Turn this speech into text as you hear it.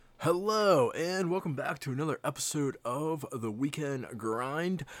Hello, and welcome back to another episode of The Weekend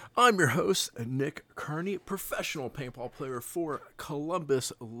Grind. I'm your host, Nick Kearney, professional paintball player for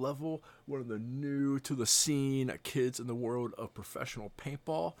Columbus Level, one of the new to the scene kids in the world of professional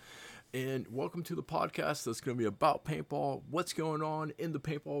paintball. And welcome to the podcast that's going to be about paintball, what's going on in the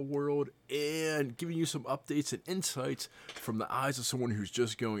paintball world, and giving you some updates and insights from the eyes of someone who's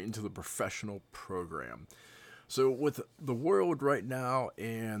just going into the professional program. So with the world right now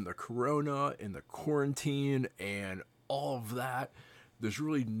and the corona and the quarantine and all of that, there's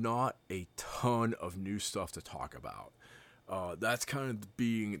really not a ton of new stuff to talk about. That's kind of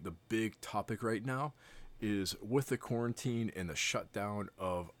being the big topic right now is with the quarantine and the shutdown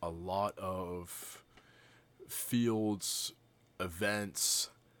of a lot of fields,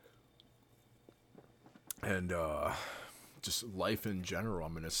 events, and just life in general,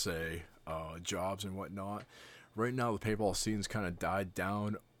 I'm going to say, jobs and whatnot. Right now, the paintball scene's kind of died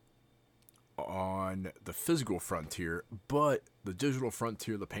down on the physical frontier, but the digital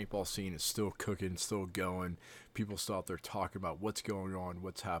frontier, the paintball scene is still cooking, still going. People still out there talking about what's going on,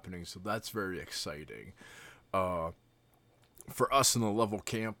 what's happening, so that's very exciting. For us in the level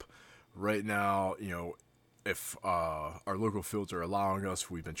camp, right now, if our local fields are allowing us,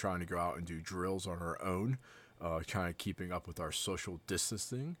 we've been trying to go out and do drills on our own, kind of keeping up with our social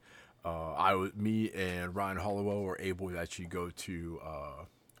distancing. Me and Ryan Hollowell were able to actually go to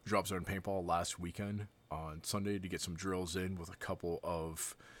Drop Zone Paintball last weekend on Sunday to get some drills in with a couple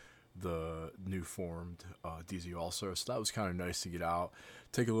of the new formed DZ All-Stars. So that was kind of nice to get out,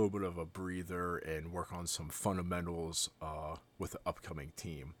 take a little bit of a breather, and work on some fundamentals with the upcoming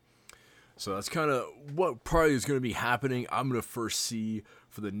team. So that's kind of what probably is going to be happening. I'm going to foresee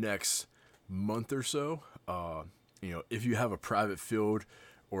for the next month or so. If you have a private field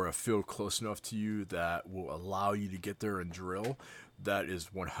or a field close enough to you that will allow you to get there and drill, that is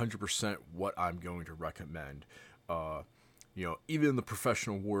 100% what I'm going to recommend. Even in the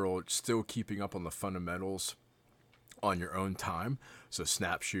professional world, still keeping up on the fundamentals on your own time. So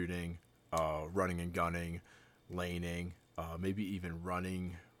snap shooting, running and gunning, laning, maybe even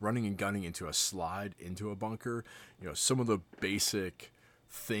running and gunning into a slide, into a bunker. Some of the basic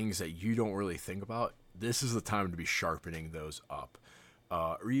things that you don't really think about, this is the time to be sharpening those up.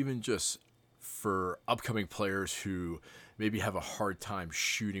 Or even just for upcoming players who maybe have a hard time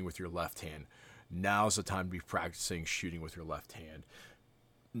shooting with your left hand. Now's the time to be practicing shooting with your left hand.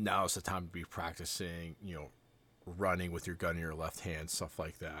 Now's the time to be practicing, running with your gun in your left hand, stuff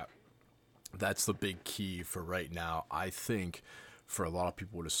like that. That's the big key for right now, I think, for a lot of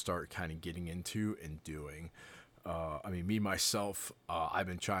people to start kind of getting into and doing. Me, myself, I've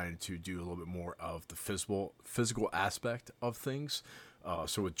been trying to do a little bit more of the physical aspect of things.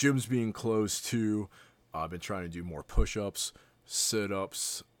 So with gyms being closed too, I've been trying to do more push-ups,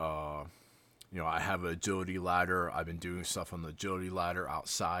 sit-ups. I have an agility ladder. I've been doing stuff on the agility ladder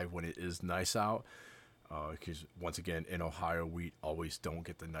outside when it is nice out. Because once again, in Ohio, we always don't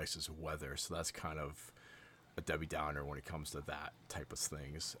get the nicest weather. So that's kind of a Debbie Downer when it comes to that type of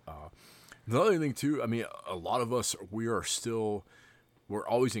things. The other thing too, a lot of us, we're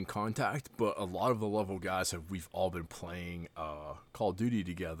always in contact, but a lot of the level guys we've all been playing Call of Duty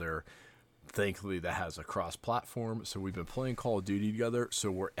together. Thankfully, that has a cross-platform, so we've been playing Call of Duty together,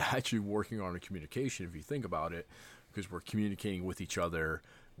 so we're actually working on a communication, if you think about it, because we're communicating with each other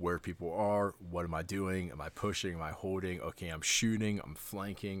where people are, what am I doing, am I pushing, am I holding, okay, I'm shooting, I'm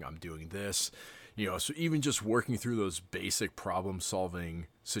flanking, I'm doing this. So even just working through those basic problem-solving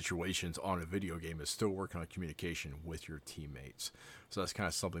situations on a video game is still working on communication with your teammates. So that's kind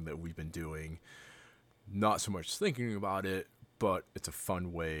of something that we've been doing. Not so much thinking about it, but it's a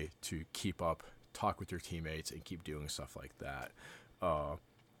fun way to keep up, talk with your teammates, and keep doing stuff like that.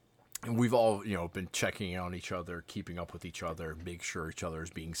 And we've all, been checking on each other, keeping up with each other, make sure each other is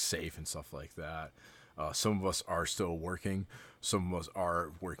being safe and stuff like that. Some of us are still working. Some of us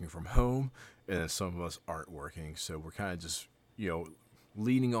are working from home, and then some of us aren't working. So we're kind of just,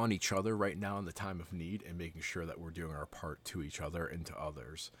 leaning on each other right now in the time of need and making sure that we're doing our part to each other and to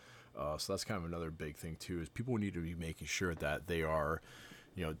others. So that's kind of another big thing too, is people need to be making sure that they are,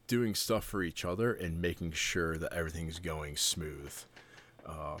 doing stuff for each other and making sure that everything's going smooth.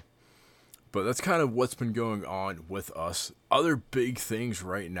 But that's kind of what's been going on with us. Other big things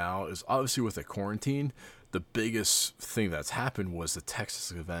right now is obviously with the quarantine, the biggest thing that's happened was the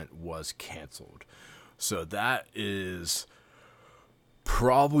Texas event was canceled. So that is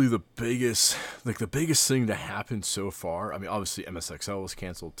probably the biggest thing to happen so far. Obviously MSXL was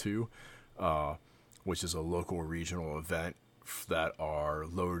canceled too, which is a local regional event that our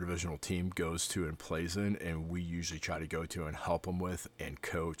lower divisional team goes to and plays in, and we usually try to go to and help them with and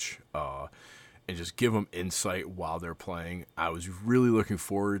coach and just give them insight while they're playing. I was really looking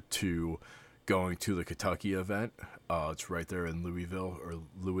forward to going to the Kentucky event. It's right there in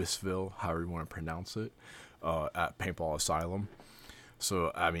Louisville, however you want to pronounce it, at Paintball Asylum.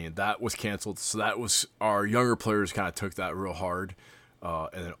 So, I mean, that was canceled. So that was, our younger players kind of took that real hard.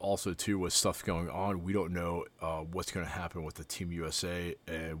 And then also, too, with stuff going on, we don't know what's going to happen with the Team USA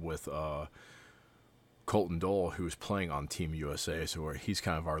and with Colton Dole, who's playing on Team USA. So he's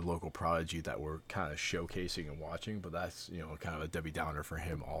kind of our local prodigy that we're kind of showcasing and watching. But that's, kind of a Debbie Downer for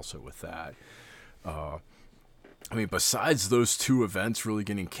him also with that. I mean, besides those two events really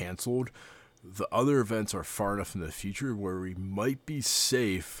getting canceled, the other events are far enough in the future where we might be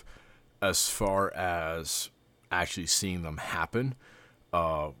safe as far as actually seeing them happen.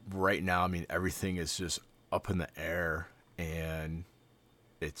 Right now, I mean, everything is just up in the air, and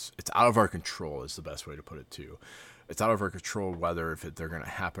it's out of our control is the best way to put it too. It's out of our control whether they're going to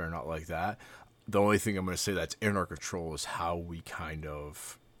happen or not like that. The only thing I'm going to say that's in our control is how we kind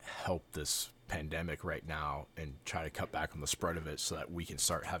of help this pandemic right now and try to cut back on the spread of it so that we can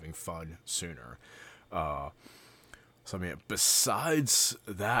start having fun sooner. So, I mean, besides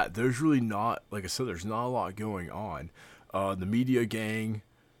that, there's really not, like I said, there's not a lot going on. The Media Gang,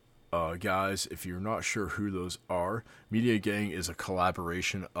 guys, if you're not sure who those are, Media Gang is a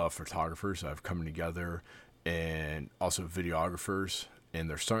collaboration of photographers that have come together and also videographers, and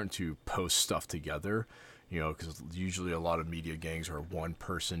they're starting to post stuff together. Because usually a lot of media gangs are one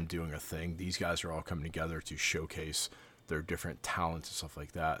person doing a thing. These guys are all coming together to showcase their different talents and stuff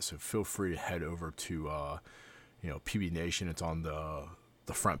like that. So feel free to head over to, PB Nation. It's on the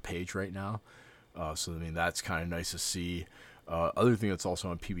front page right now. So, I mean, that's kind of nice to see. Other thing that's also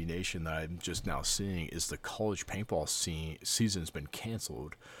on PB Nation that I'm just now seeing is the college paintball season's been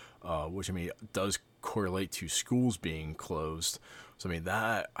canceled, which, I mean, does correlate to schools being closed. So, I mean,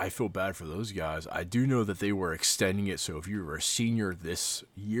 that, I feel bad for those guys. I do know that they were extending it, so if you were a senior this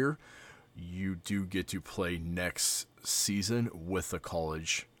year, you do get to play next season with the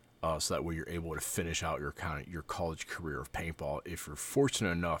college, so that way you're able to finish out your college career of paintball if you're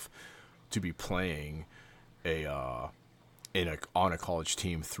fortunate enough to be playing on a college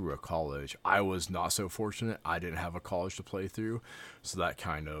team through a college. I was not so fortunate. I didn't have a college to play through, so that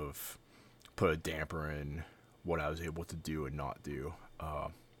kind of put a damper in what I was able to do and not do. I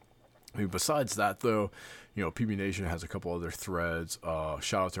mean, besides that, though, PB Nation has a couple other threads.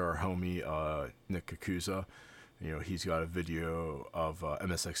 Shout out to our homie, Nick Kakuza. He's got a video of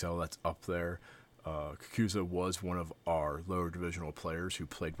MSXL that's up there. Kakuza was one of our lower divisional players who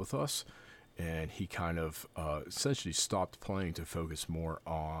played with us, and he kind of essentially stopped playing to focus more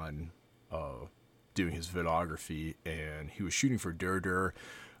on doing his videography, and he was shooting for Dur,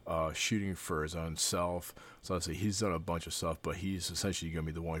 shooting for his own self. So I'd say he's done a bunch of stuff, but he's essentially going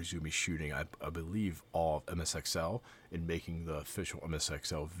to be the one who's going to be shooting, I believe, all of MSXL and making the official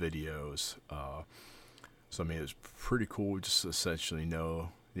MSXL videos. So, I mean, it's pretty cool just to essentially know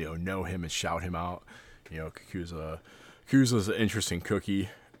him and shout him out. Kakuza's an interesting cookie,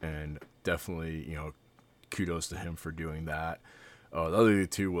 and definitely, kudos to him for doing that. The other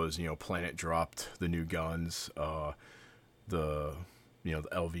two was, Planet dropped the new guns, the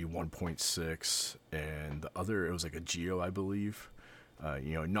LV 1.6, and the other, it was like a Geo, I believe.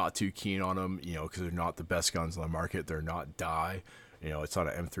 Not too keen on them, because they're not the best guns on the market. They're not die. It's on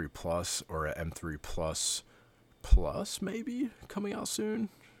an M3 Plus or an M3 Plus maybe coming out soon.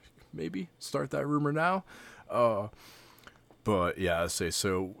 Maybe start that rumor now. But yeah, I say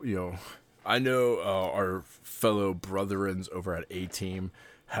so. I know our fellow brethrens over at A-Team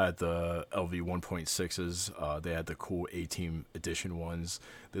had the LV 1.6s. They had the cool A-Team edition ones.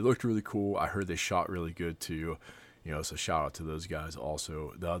 They looked really cool. I heard they shot really good too. So shout out to those guys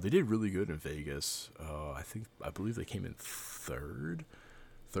also. They did really good in Vegas. I believe they came in third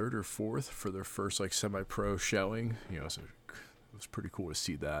or fourth for their first semi-pro showing. So it was pretty cool to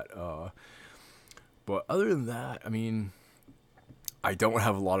see that. But other than that, I mean, I don't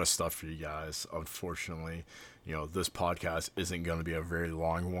have a lot of stuff for you guys, unfortunately. This podcast isn't going to be a very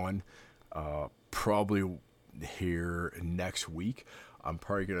long one. Probably here next week, I'm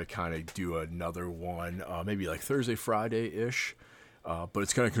probably going to kind of do another one, maybe Thursday, Friday-ish. But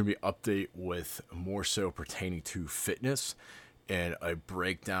it's going to be an update with more so pertaining to fitness and a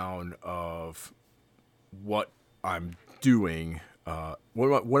breakdown of what I'm doing.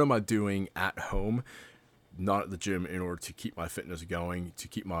 What am I doing at home, not at the gym, in order to keep my fitness going, to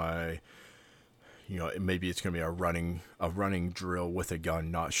keep my, maybe it's going to be a running drill with a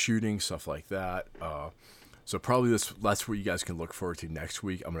gun, not shooting, stuff like that. So probably that's what you guys can look forward to next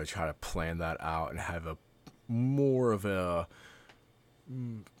week. I'm gonna try to plan that out and have a more of a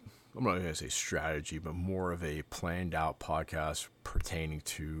I'm not gonna say strategy, but more of a planned out podcast pertaining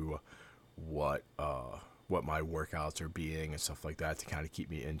to what my workouts are being and stuff like that to kind of keep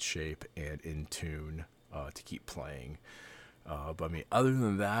me in shape and in tune to keep playing. But I mean, other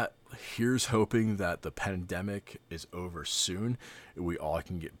than that, here's hoping that the pandemic is over soon. We all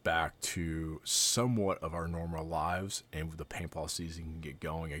can get back to somewhat of our normal lives, and the paintball season can get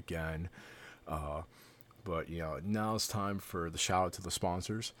going again. But now it's time for the shout out to the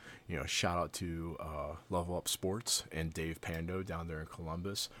sponsors. Shout out to Level Up Sports and Dave Pando down there in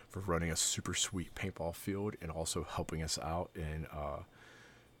Columbus for running a super sweet paintball field and also helping us out in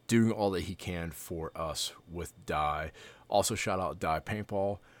doing all that he can for us with Dye. Also, shout out Dye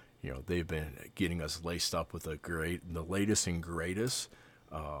Paintball. They've been getting us laced up with the latest and greatest,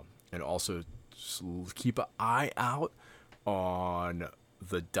 and also keep an eye out on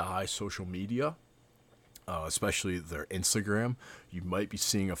the Dye social media. Especially their Instagram. You might be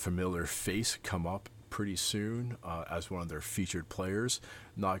seeing a familiar face come up pretty soon as one of their featured players.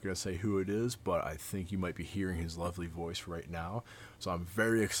 Not going to say who it is, but I think you might be hearing his lovely voice right now. So I'm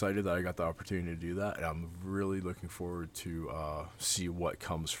very excited that I got the opportunity to do that, and I'm really looking forward to see what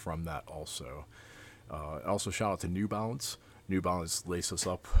comes from that also. Also, shout out to New Balance. New Balance laced us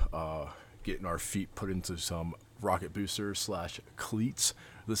up, getting our feet put into some rocket boosters / cleats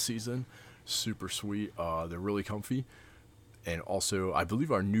this season. Super sweet. They're really comfy. And also, I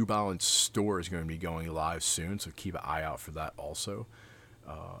believe our New Balance store is going to be going live soon, so keep an eye out for that also.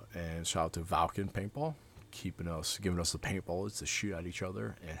 And shout out to Valken Paintball, giving us the paintballs to shoot at each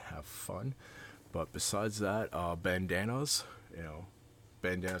other and have fun. But besides that, bandanas,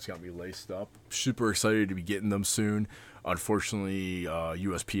 bandanas got me laced up. Super excited to be getting them soon. Unfortunately,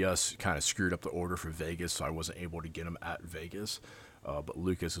 USPS kind of screwed up the order for Vegas, so I wasn't able to get them at Vegas. But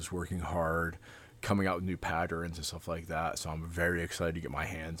Lucas is working hard, coming out with new patterns and stuff like that. So I'm very excited to get my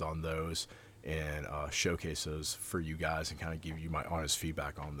hands on those and showcase those for you guys and kind of give you my honest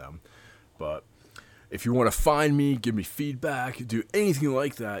feedback on them. But if you want to find me, give me feedback, do anything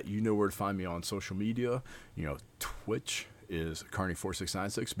like that, you know where to find me on social media. Twitch is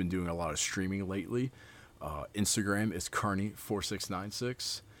Carney4696. Been doing a lot of streaming lately. Instagram is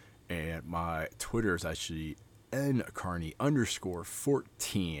Carney4696. And my Twitter is actually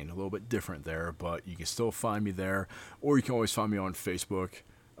ncarney_14. A little bit different there, but you can still find me there, or you can always find me on Facebook.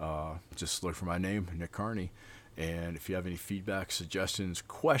 Just look for my name, Nick Carney. And if you have any feedback, suggestions,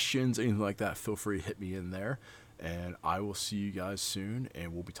 questions, anything like that, feel free to hit me in there. And I will see you guys soon,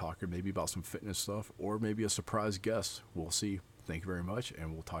 and we'll be talking maybe about some fitness stuff or maybe a surprise guest. We'll see. Thank you very much,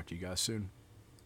 and we'll talk to you guys soon.